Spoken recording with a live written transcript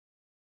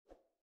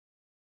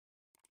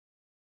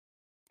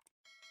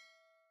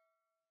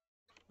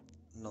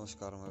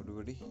Namaskaram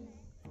everybody.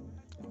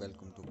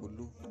 Welcome to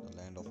Kullu, the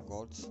land of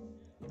gods.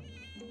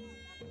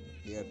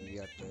 Here we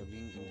are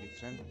traveling in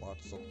different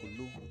parts of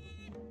Kullu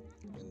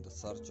in the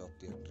search of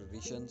their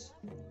traditions,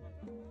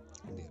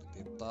 their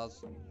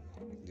devtas,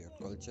 their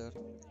culture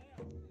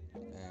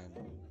and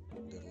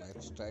their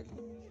lifestyle.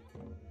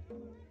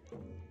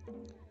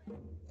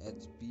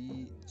 As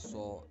we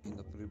saw in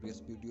the previous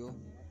video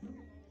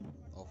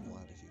of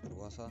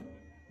Rishi,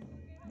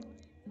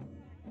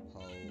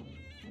 how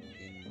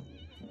in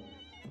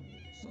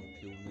some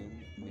few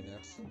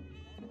minutes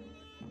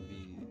we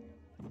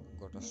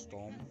got a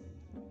storm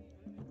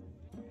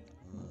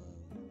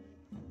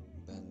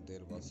when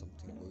there was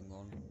something going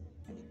on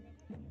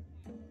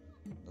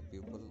with the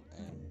people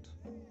and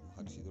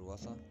Maharishi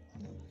Durvasa.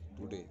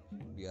 Today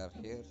we are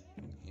here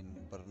in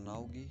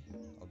Barnaugi,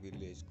 a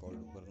village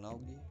called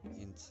Barnaugi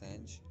in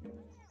Sainj,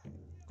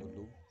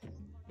 Kullu.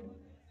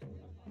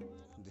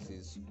 This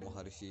is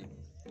Maharishi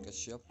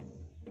Kashyap.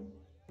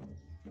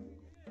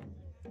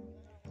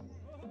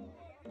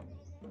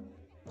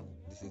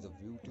 This is a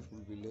beautiful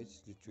village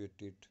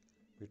situated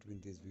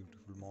between these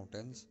beautiful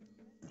mountains.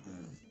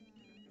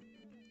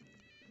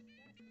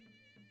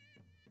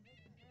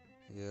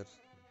 Here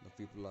the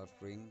people are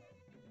praying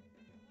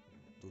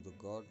to the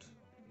god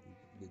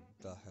with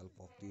the help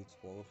of these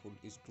powerful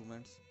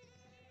instruments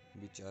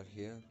which are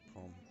here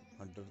from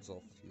hundreds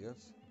of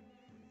years.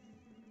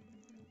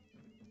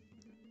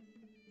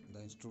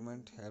 The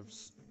instrument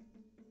helps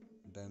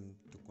them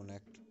to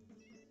connect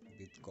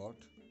with God.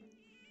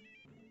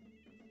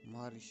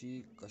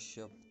 Maharishi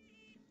Kashyap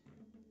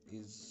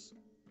is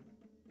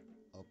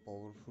a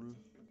powerful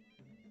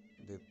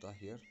devta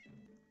here,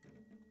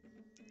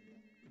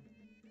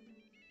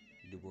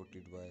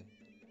 devoted by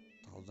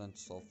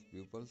thousands of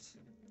pupils.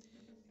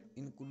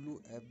 In Kullu,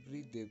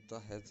 every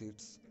devta has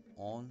its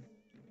own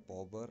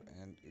power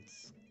and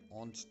its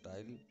own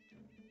style.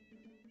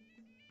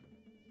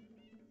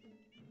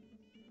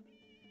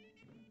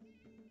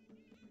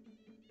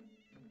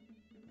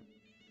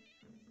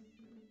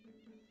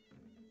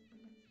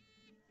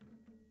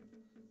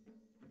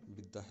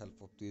 With the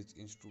help of these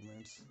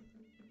instruments,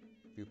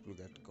 people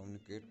get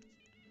communicate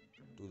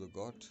to the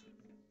god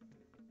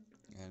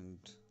and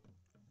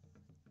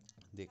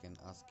they can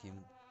ask him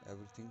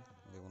everything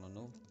they want to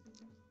know,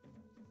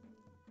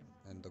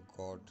 and the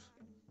god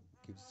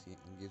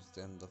gives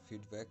them the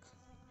feedback.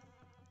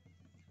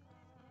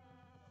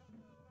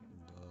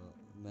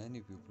 Many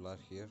people are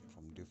here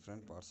from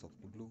different parts of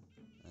Kullu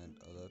and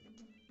other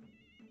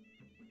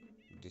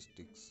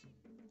districts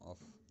of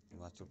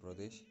Himachal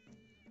Pradesh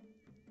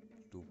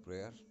to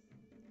prayer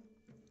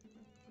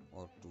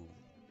or to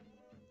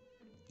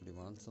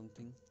demand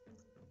something.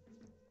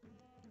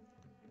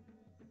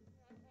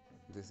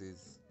 This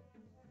is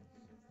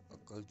a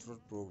cultural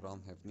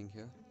program happening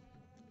here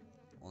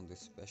on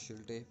this special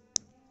day.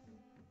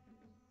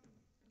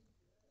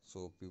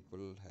 So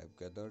people have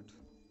gathered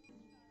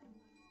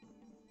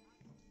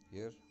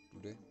here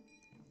today.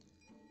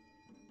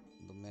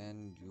 The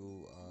man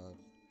you are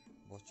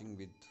watching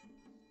with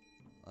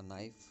a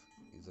knife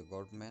is a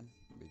god man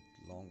with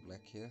long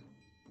black hair.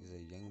 He is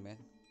a young man.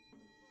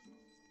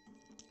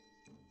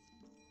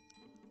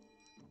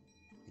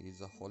 He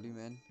is a holy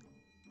man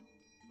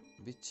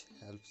which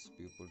helps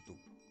people to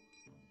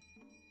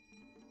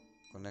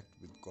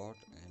connect with God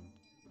and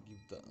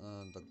give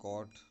the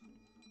God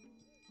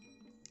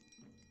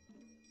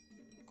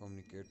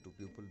communicate to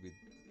people with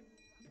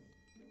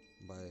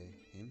by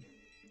him,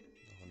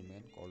 the holy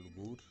man called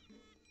Gur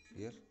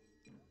here,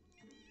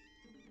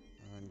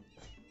 and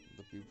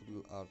the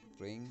people are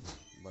praying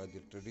by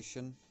the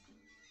tradition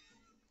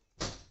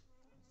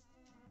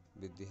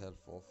with the help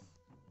of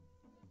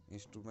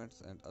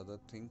instruments and other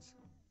things,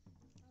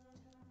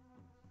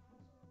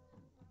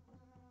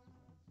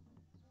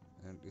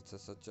 and it's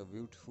such a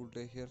beautiful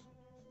day here.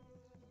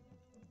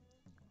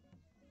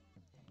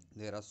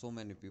 There are so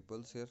many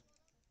people here.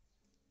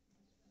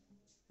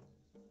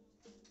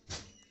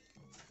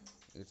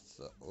 It's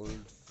an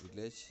old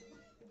village.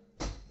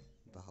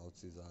 The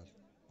houses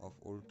are of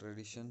old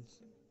traditions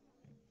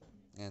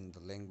and the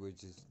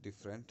language is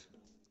different.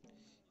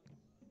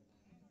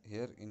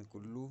 Here in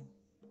Kullu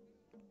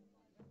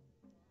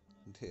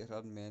there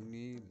are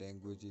many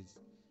languages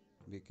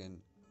we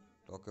can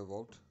talk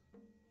about.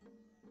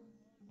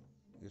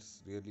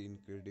 It's really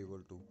incredible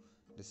to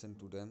listen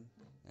to them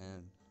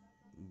and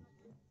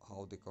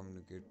how they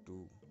communicate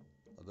to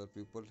other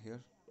people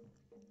here.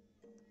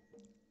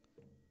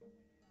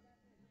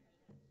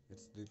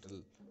 It's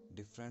little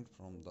different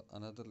from the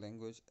another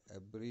language.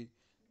 Every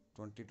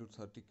 20 to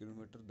 30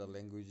 kilometers the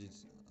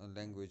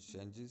language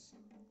changes.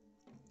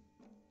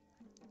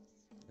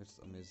 It's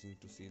amazing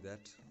to see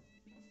that.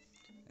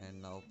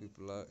 And now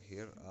people are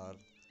here are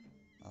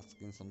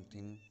asking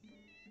something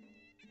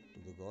to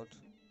the god,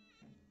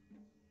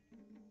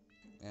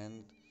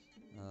 and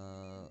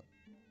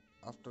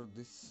after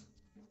this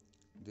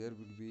there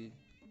will be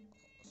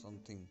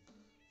something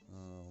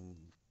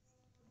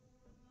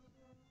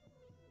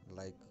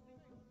like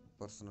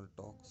personal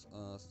talks,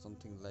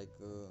 something like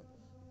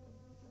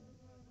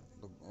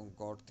the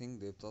god thing,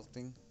 devtas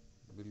thing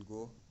will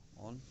go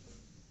on.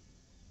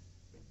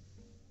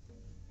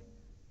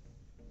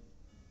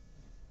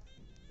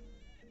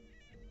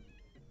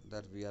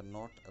 That we are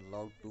not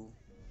allowed to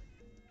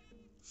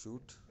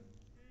shoot.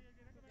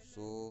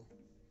 So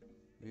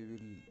we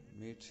will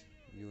meet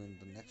you in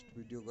the next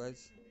video,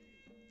 guys.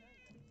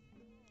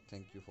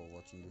 Thank you for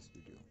watching this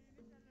video.